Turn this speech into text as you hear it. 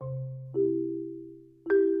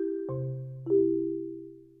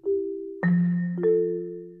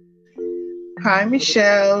Hi,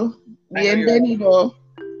 Michelle. I know you're Bienvenido.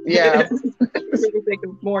 Yeah.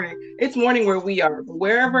 Good morning. It's morning where we are, but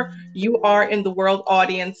wherever you are in the world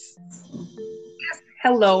audience,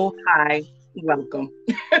 hello, hi, welcome.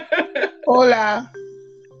 Hola.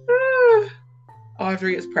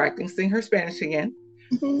 Audrey is practicing her Spanish again.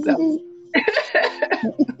 So,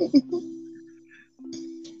 Yeah.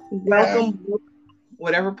 welcome,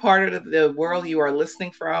 whatever part of the world you are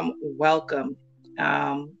listening from, welcome.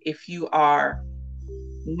 If you are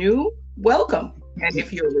new, welcome. And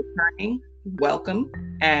if you're returning, welcome.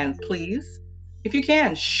 And please, if you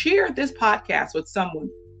can, share this podcast with someone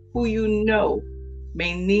who you know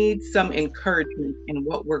may need some encouragement in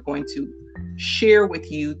what we're going to share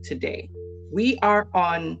with you today. We are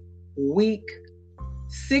on week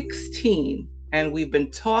 16, and we've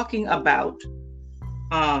been talking about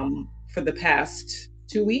for the past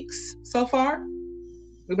 2 weeks so far.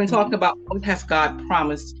 We've been talking about what has God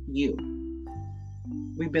promised you.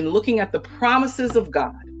 We've been looking at the promises of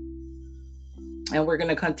God, and we're going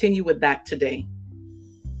to continue with that today.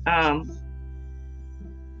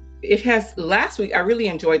 It has last week, I really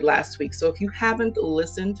enjoyed last week. So if you haven't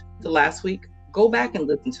listened to last week, go back and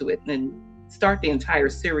listen to it and start the entire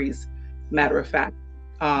series. Matter of fact,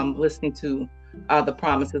 listening to the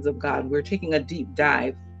promises of God. We're taking a deep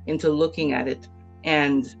dive into looking at it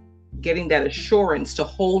and getting that assurance to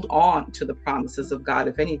hold on to the promises of God,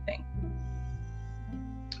 if anything.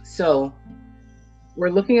 So we're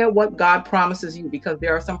looking at what God promises you, because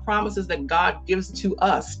there are some promises that God gives to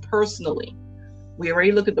us personally. We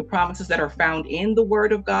already looked at the promises that are found in the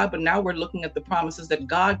Word of God, but now we're looking at the promises that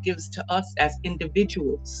God gives to us as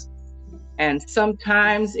individuals. And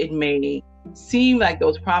sometimes it may seem like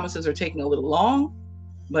those promises are taking a little long,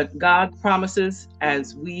 but God's promises,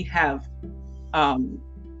 as we have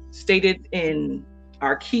stated in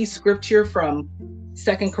our key scripture from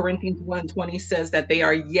 2 Corinthians 1:20, says that they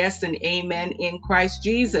are yes and amen in Christ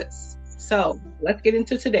Jesus. So let's get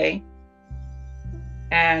into today.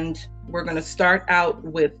 And we're going to start out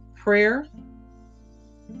with prayer.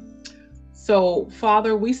 So,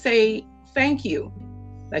 Father, we say thank you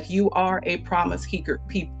that you are a promise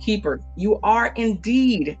keeper. You are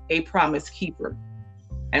indeed a promise keeper.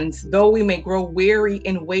 And though we may grow weary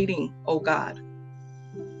in waiting, oh God,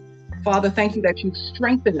 Father, thank you that you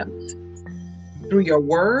strengthen us through your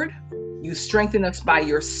word. You strengthen us by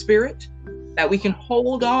your spirit, that we can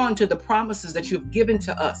hold on to the promises that you've given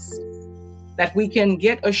to us, that we can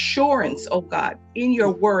get assurance, oh God, in your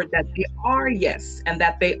word that they are yes and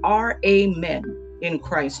that they are amen in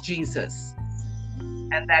Christ Jesus.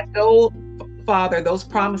 And that though, Father, those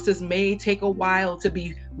promises may take a while to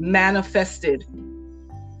be manifested,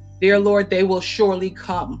 dear Lord, they will surely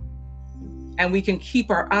come. And we can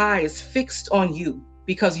keep our eyes fixed on you,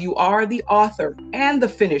 because you are the author and the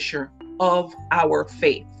finisher of our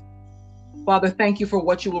faith. Father, thank you for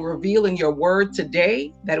what you will reveal in your word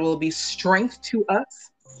today, that it will be strength to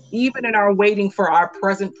us, even in our waiting for our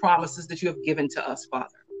present promises that you have given to us,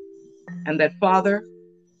 Father. And that, Father,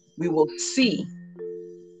 we will see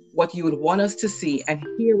what you would want us to see and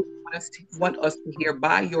hear what you want us to hear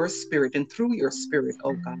by your spirit and through your spirit,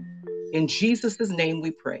 oh God. In Jesus' name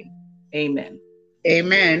we pray. Amen.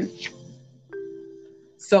 Amen.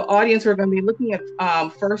 So, audience, we're going to be looking at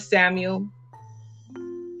 1 Samuel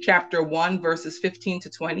chapter 1, verses 15 to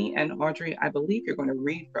 20. And Audrey, I believe you're going to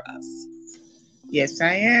read for us. Yes,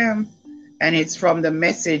 I am. And it's from the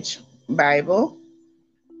Message Bible.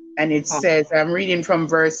 And it says, I'm reading from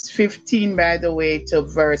verse 15, by the way, to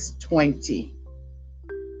verse 20.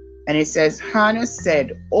 And it says, Hannah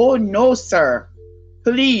said, "Oh, no, sir.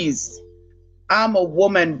 Please. I'm a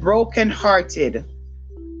woman broken-hearted.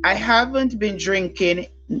 I haven't been drinking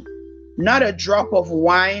not a drop of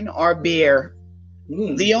wine or beer.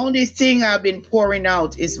 The only thing I've been pouring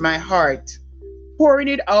out is my heart, pouring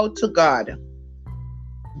it out to God.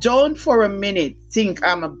 Don't for a minute think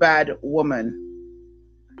I'm a bad woman.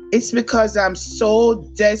 It's because I'm so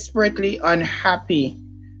desperately unhappy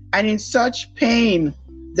and in such pain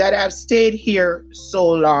that I've stayed here so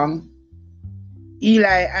long."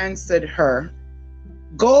 Eli answered her,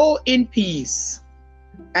 "Go in peace,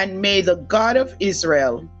 and may the God of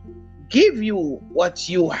Israel give you what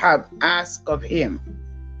you have asked of him.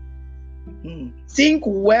 Think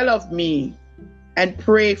well of me and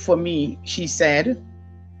pray for me," she said,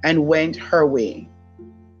 and went her way.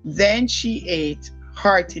 Then she ate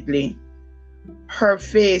heartily, her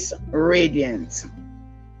face radiant.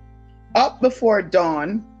 Up before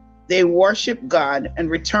dawn, they worshiped God and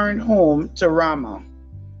returned home to Ramah.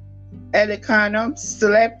 Elkanah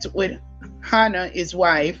slept with Hannah, his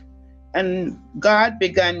wife, and God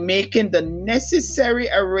began making the necessary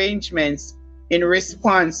arrangements in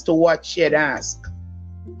response to what she had asked.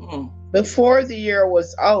 Mm. Before the year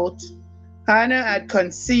was out, Hannah had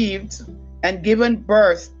conceived and given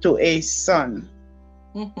birth to a son.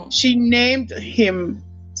 Mm-hmm. She named him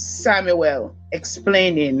Samuel,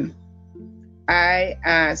 explaining, I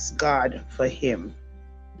asked God for him.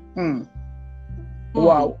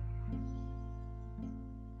 Wow.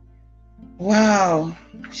 Wow.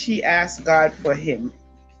 She asked God for him.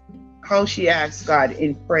 How she asked God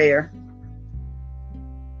in prayer.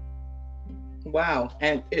 Wow.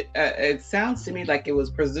 And it sounds to me like it was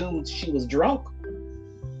presumed she was drunk.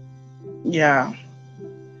 Yeah.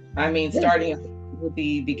 I mean, starting with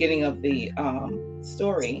the beginning of the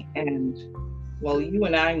story, and well, you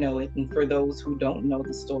and I know it, and for those who don't know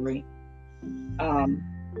the story,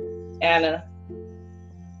 Anna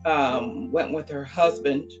went with her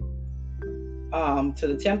husband to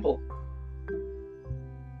the temple,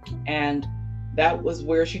 and that was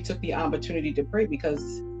where she took the opportunity to pray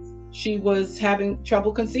because she was having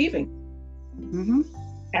trouble conceiving. Mm-hmm.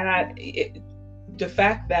 And the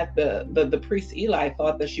fact that the priest Eli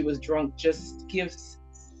thought that she was drunk just gives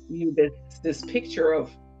you this picture of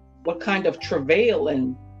what kind of travail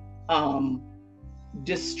and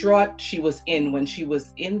distraught she was in when she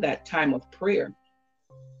was in that time of prayer.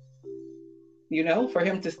 You know, for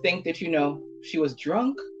him to think that, you know, she was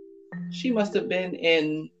drunk, she must have been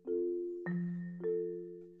in,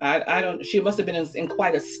 she must have been in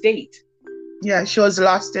quite a state. Yeah, she was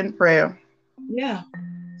lost in prayer. Yeah.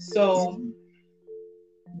 So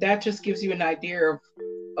that just gives you an idea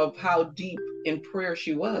of how deep in prayer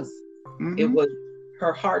she was. Mm-hmm. It was,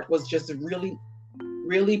 her heart was just really,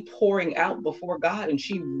 really pouring out before God, and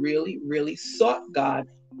she really, really sought God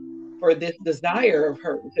for this desire of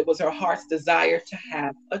hers. It was her heart's desire to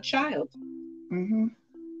have a child. Mm-hmm.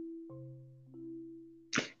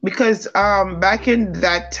 Because back in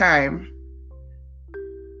that time,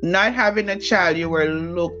 not having a child, you were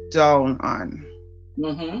looked down on.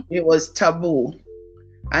 Mm-hmm. It was taboo.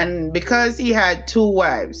 And because he had 2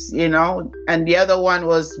 wives, you know, and the other one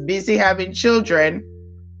was busy having children,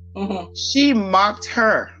 Mm-hmm. she mocked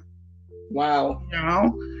her. Wow. You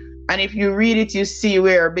know? And if you read it, you see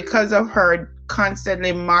where because of her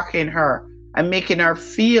constantly mocking her and making her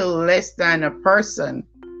feel less than a person,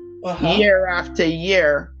 year after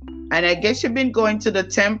year. And I guess she'd been going to the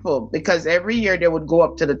temple because every year they would go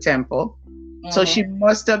up to the temple. So she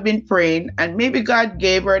must have been praying, and maybe God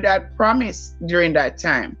gave her that promise during that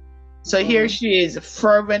time. So here she is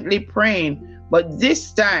fervently praying. But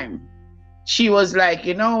this time she was like,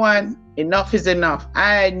 you know what? Enough is enough.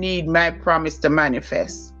 I need my promise to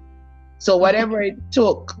manifest. So whatever it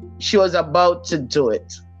took, she was about to do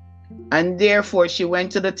it. And therefore she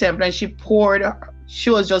went to the temple and she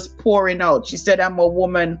was just pouring out. She said, I'm a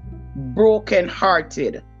woman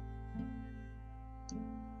broken-hearted.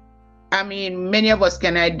 I mean, many of us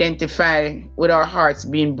can identify with our hearts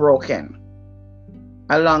being broken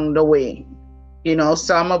along the way. You know,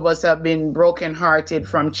 some of us have been broken-hearted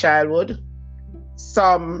from childhood,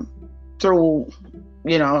 some through,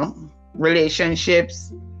 you know,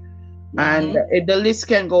 relationships, and the list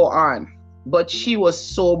can go on. But she was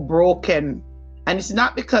so broken, and it's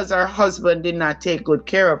not because her husband did not take good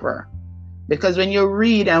care of her. Because when you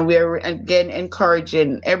read, and we're again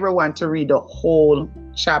encouraging everyone to read the whole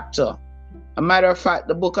chapter. A matter of fact,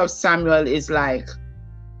 the book of Samuel is like,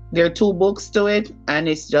 there are 2 books to it, and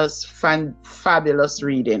it's just fabulous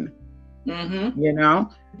reading. You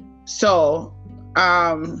know? So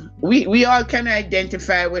we all can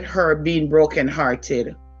identify with her being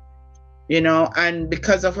brokenhearted. You know, and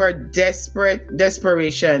because of her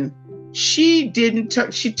desperation, she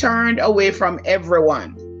turned away from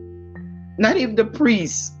everyone. Not even the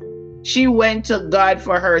priest. She went to God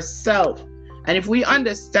for herself. And if we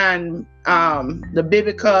understand the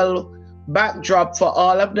biblical backdrop for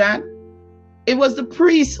all of that, it was the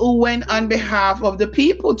priest who went on behalf of the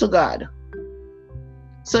people to God.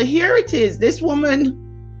 So here it is. This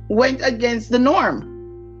woman went against the norm.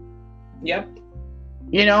 Yep.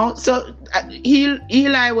 You know, so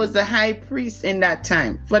Eli was the high priest in that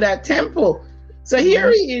time for that temple. So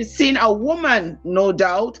here he is seeing a woman, no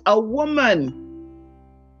doubt, a woman.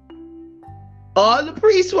 All the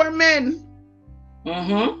priests were men.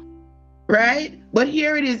 Right? But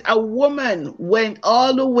here it is, a woman went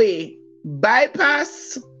all the way,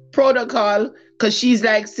 bypass protocol, because she's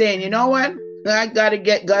like saying, you know what? I got to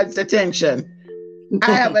get God's attention.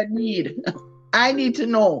 I have a need. I need to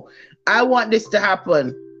know. I want this to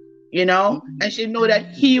happen, you know? And she know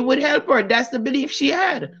that he would help her. That's the belief she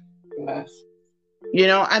had. Yes. You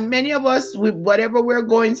know, and many of us, with whatever we're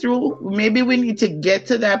going through, maybe we need to get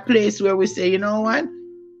to that place where we say, you know what?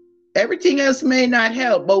 Everything else may not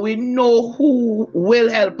help, but we know who will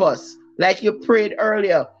help us. Like you prayed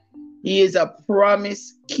earlier, he is a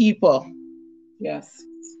promise keeper, Yes.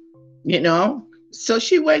 you know? So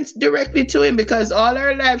she went directly to him because all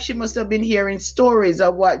her life she must have been hearing stories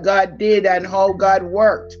of what God did and how God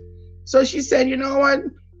worked. So she said, you know what,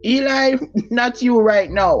 Eli, not you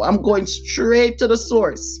right now. I'm going straight to the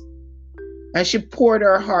source. And she poured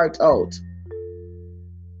her heart out.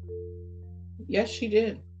 Yes, she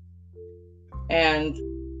did. And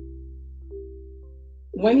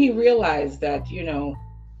when he realized that, she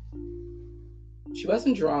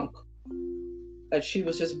wasn't drunk, that she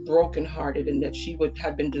was just brokenhearted and that she would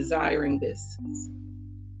have been desiring this,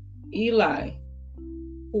 Eli,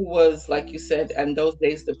 who was, like you said, in those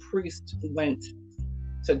days, the priest went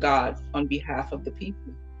to God on behalf of the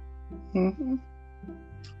people. Mm-hmm.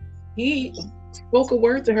 He spoke a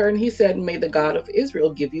word to her and he said, may the God of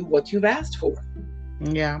Israel give you what you've asked for.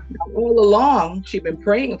 Yeah. Now, all along, she had been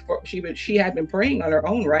praying on her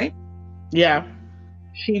own, right? Yeah.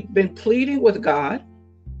 She'd been pleading with God,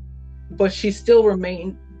 but she still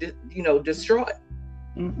remained, distraught.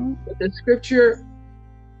 Mm-hmm. But the scripture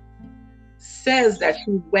says that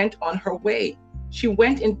she went on her way. She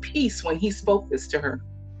went in peace when he spoke this to her.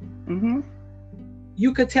 Mm-hmm.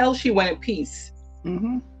 You could tell she went in peace.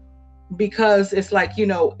 Mm-hmm. Because it's like,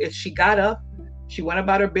 if she got up, she went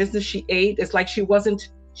about her business, she ate. It's like she wasn't,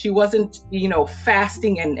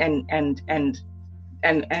 fasting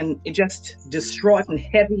and just distraught and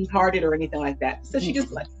heavy hearted or anything like that. So she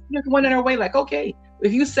just went in her way, like, okay,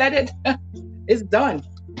 if you said it, it's done.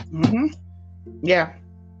 Mm-hmm. Yeah.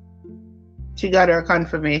 She got her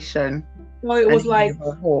confirmation. Well, it was like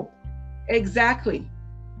hope. Exactly.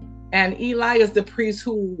 And Eli is the priest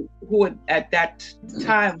who at that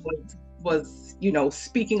time was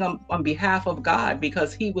speaking on behalf of God,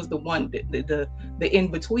 because he was the one, the in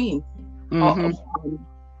between. Mm-hmm.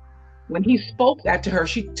 When he spoke that to her,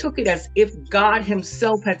 she took it as if God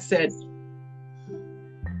himself had said,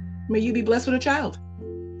 may you be blessed with a child.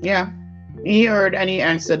 Yeah. He heard and he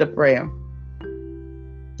answered the prayer.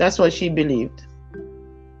 That's what she believed.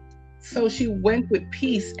 So she went with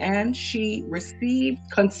peace and she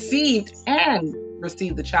conceived and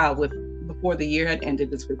received the child before the year had ended,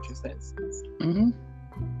 the scripture says. Mm-hmm.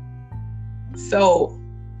 So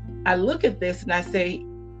I look at this and I say,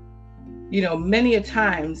 many a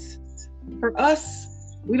times for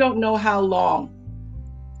us, we don't know how long.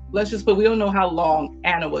 We don't know how long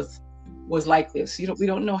Anna was like this. We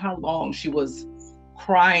don't know how long she was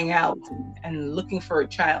crying out and looking for a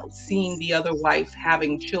child, seeing the other wife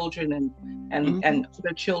having children and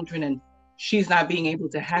other children, and she's not being able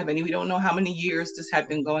to have any. We don't know how many years this had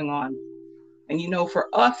been going on. And for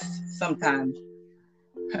us, sometimes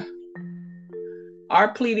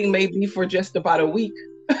our pleading may be for just about a week.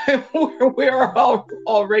 We're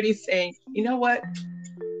already saying, you know what?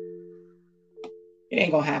 It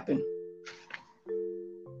ain't gonna happen.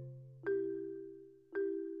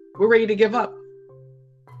 We're ready to give up.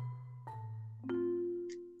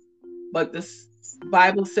 But this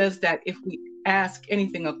Bible says that if we ask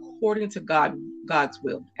anything according to God's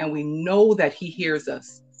will, and we know that he hears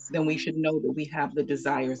us, then we should know that we have the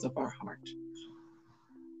desires of our heart.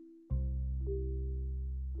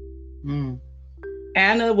 Mm.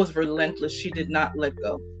 Anna was relentless. She did not let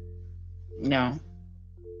go. No.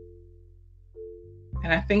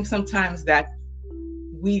 And I think sometimes that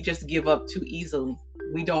we just give up too easily.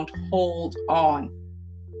 We don't hold on.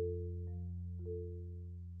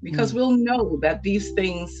 Because we'll know that these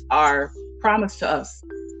things are promised to us.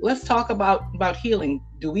 Let's talk about healing.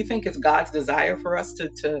 Do we think it's God's desire for us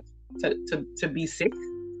to be sick?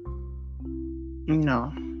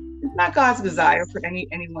 No. It's not God's desire for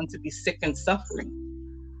anyone to be sick and suffering.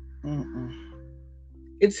 Mm-mm.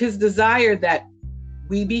 It's his desire that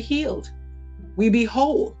we be healed, we be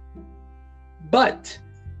whole. But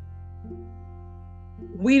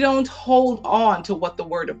we don't hold on to what the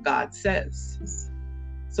word of God says.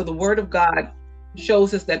 So the word of God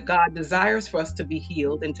shows us that God desires for us to be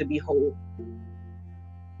healed and to be whole.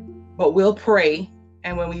 But we'll pray,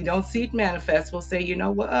 and when we don't see it manifest, we'll say, you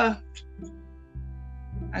know what?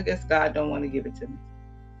 I guess God don't want to give it to me.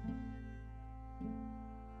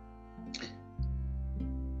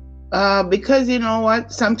 Because you know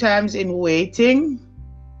what? Sometimes in waiting,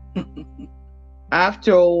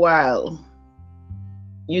 after a while,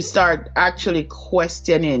 you start actually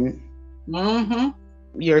questioning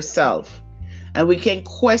yourself. And we can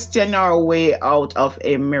question our way out of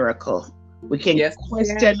a miracle. We can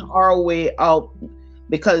question our way out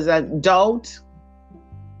because doubt,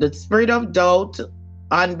 the spirit of doubt,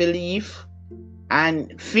 unbelief,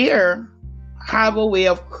 and fear have a way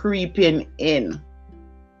of creeping in.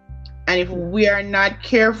 And if we are not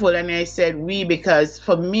careful, and I said we because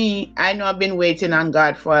for me, I know I've been waiting on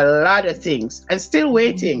God for a lot of things and still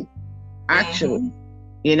waiting, actually,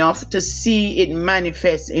 to see it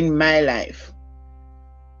manifest in my life.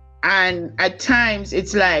 And at times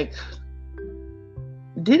it's like,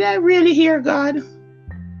 did I really hear God?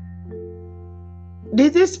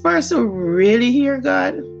 Did this person really hear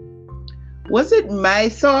God? Was it my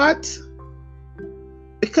thought?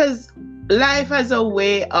 Because life has a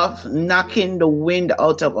way of knocking the wind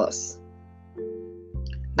out of us. Yes.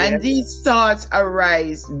 And these thoughts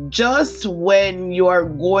arise just when you are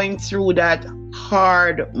going through that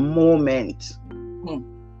hard moment.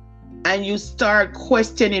 And you start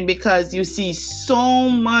questioning because you see so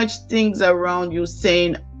much things around you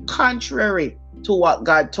saying contrary to what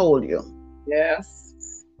God told you. Yes.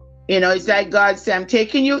 It's like God said, I'm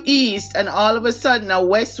taking you east, and all of a sudden a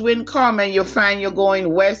west wind come and you find you're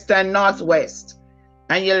going west and northwest.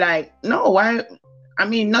 And you're like, no, why? I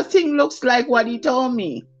mean, nothing looks like what he told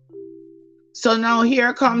me. So now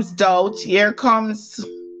here comes doubt, here comes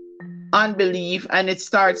unbelief, and it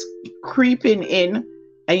starts creeping in,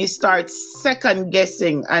 and you start second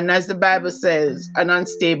guessing. And as the Bible says, an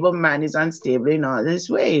unstable man is unstable in all his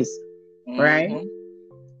ways, right?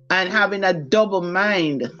 And having a double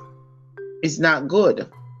mind is not good.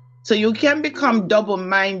 So you can become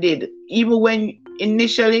double-minded even when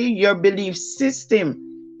initially your belief system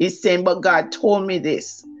is saying, but God told me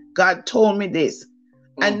this. God told me this.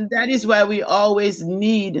 And that is why we always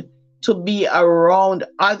need to be around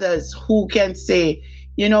others who can say,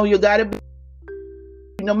 you got to be,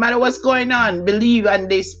 no matter what's going on, believe, and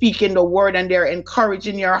they speak in the word and they're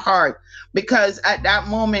encouraging your heart, because at that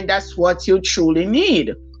moment, that's what you truly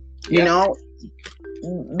need, you know,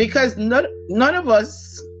 because none of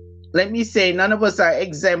us, let me say, none of us are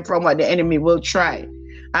exempt from what the enemy will try.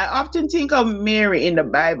 I often think of Mary in the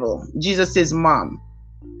Bible, Jesus' mom.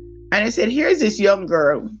 And I said, here's this young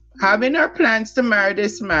girl having her plans to marry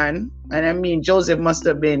this man. And I mean, Joseph must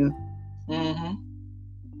have been,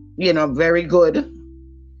 very good.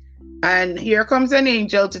 And here comes an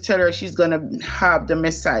angel to tell her she's going to have the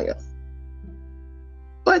Messiah.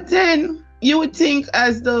 But then you would think,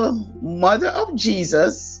 as the mother of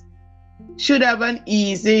Jesus, should have an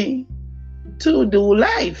easy to do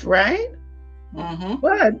life, right?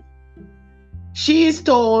 But she is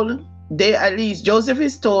told, at least Joseph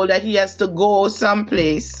is told, that he has to go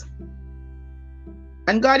someplace.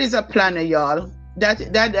 And God is a planner, y'all.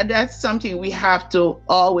 That's something we have to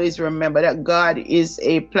always remember, that God is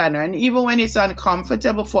a planner. And even when it's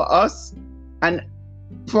uncomfortable for us and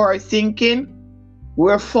for our thinking,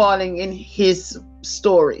 we're falling in his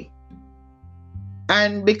story.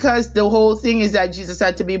 And because the whole thing is that Jesus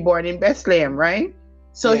had to be born in Bethlehem, right?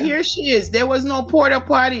 So here she is. There was no porta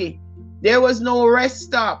potty. There was no rest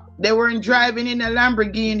stop. They weren't driving in a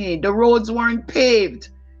Lamborghini. The roads weren't paved.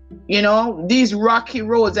 These rocky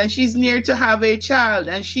roads. And she's near to have a child.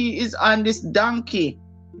 And she is on this donkey,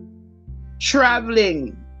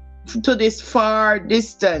 traveling to this far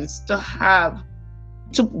distance to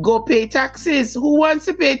go pay taxes. Who wants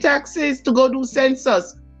to pay taxes to go do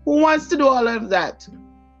census? Who wants to do all of that?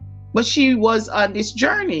 But she was on this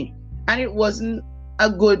journey, and it wasn't a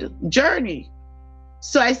good journey.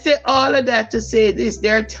 So I say all of that to say this: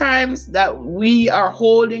 there are times that we are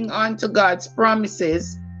holding on to God's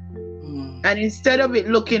promises, and instead of it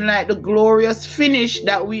looking like the glorious finish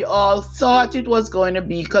that we all thought it was going to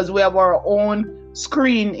be, because we have our own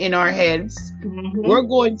screen in our heads, we're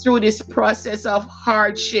going through this process of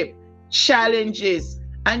hardship, challenges,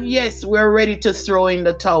 and yes, we're ready to throw in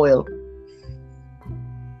the towel.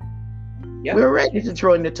 We're ready to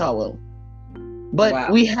throw in the towel.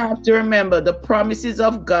 But we have to remember, the promises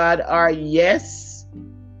of God are yes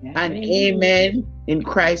and amen in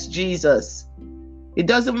Christ Jesus. It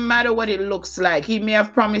doesn't matter what it looks like. He may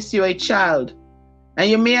have promised you a child, and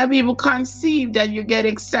you may have even conceived, and you get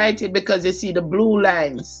excited because you see the blue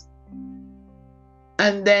lines.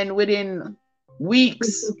 And then within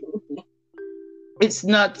weeks, it's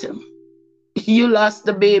not, you lost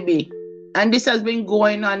the baby. And this has been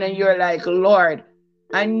going on, and you're like, Lord,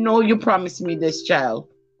 I know you promised me this child.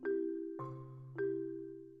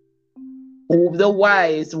 Why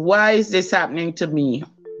is this happening to me?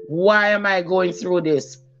 Why am I going through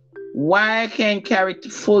this? Why I can't carry it to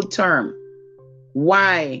full term?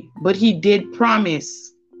 Why? But he did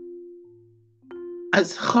promise.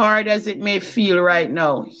 As hard as it may feel right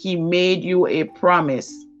now, he made you a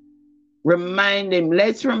promise. Remind him.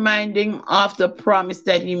 Let's remind him of the promise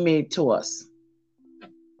that he made to us.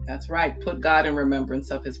 That's right. Put God in remembrance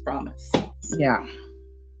of his promise. Yeah.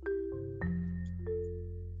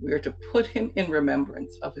 We are to put him in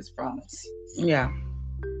remembrance of his promise. Yeah.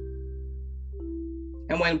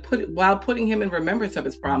 And while putting him in remembrance of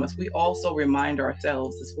his promise, we also remind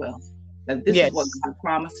ourselves as well that this is what Yes. God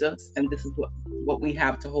promised us, and this is what we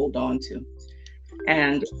have to hold on to.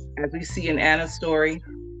 And as we see in Anna's story,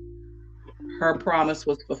 her promise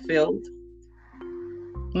was fulfilled.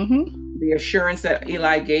 Mm-hmm. The assurance that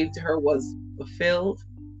Eli gave to her was fulfilled.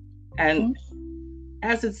 And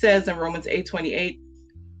as it says in Romans 8:28,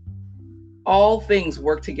 all things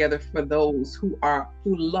work together for those who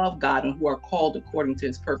love God and who are called according to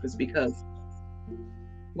his purpose. Because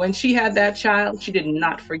when she had that child, she did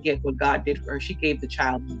not forget what God did for her. She gave the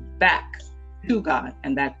child back to God,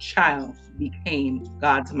 and that child became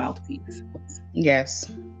God's mouthpiece. Yes.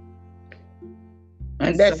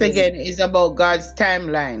 And that's again is about God's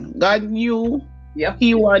timeline. God knew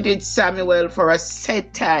he wanted Samuel for a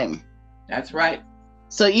set time. That's right.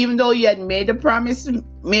 So even though he had made a promise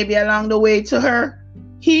maybe along the way to her,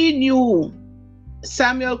 he knew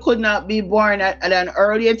Samuel could not be born at an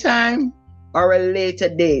earlier time or a later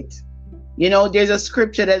date. You know, there's a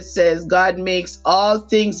scripture that says God makes all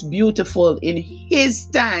things beautiful in his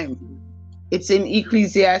time. It's in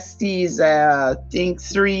Ecclesiastes, I think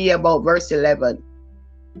 3, about verse 11.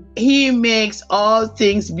 He makes all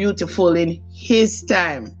things beautiful in his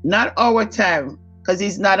time, not our time, because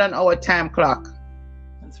he's not on our time clock.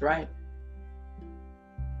 That's right.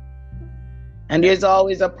 And there's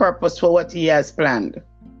always a purpose for what he has planned.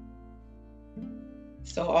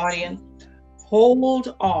 So, audience,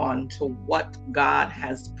 hold on to what God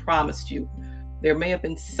has promised you. There may have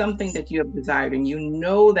been something that you have desired, and you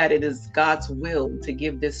know that it is God's will to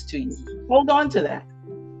give this to you. Hold on to that.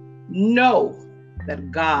 Know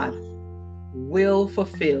that God will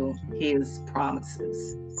fulfill his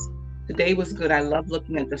promises. Today was good. I love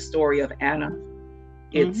looking at the story of Anna.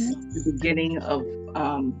 It's the beginning of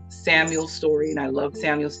Samuel's story, and I love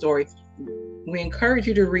Samuel's story. We encourage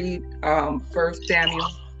you to read 1 Samuel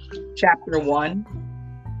chapter 1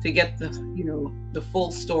 to get the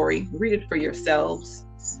full story. Read it for yourselves.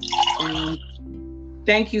 And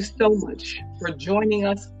thank you so much for joining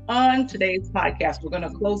us on today's podcast. We're going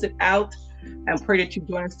to close it out and pray that you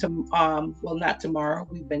join us not tomorrow.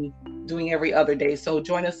 We've been doing every other day. So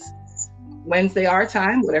join us Wednesday our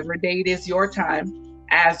time, whatever day it is your time,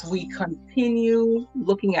 as we continue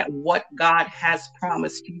looking at what God has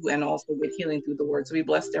promised you and also with healing through the word. So be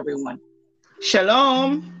blessed, everyone.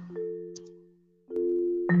 Shalom.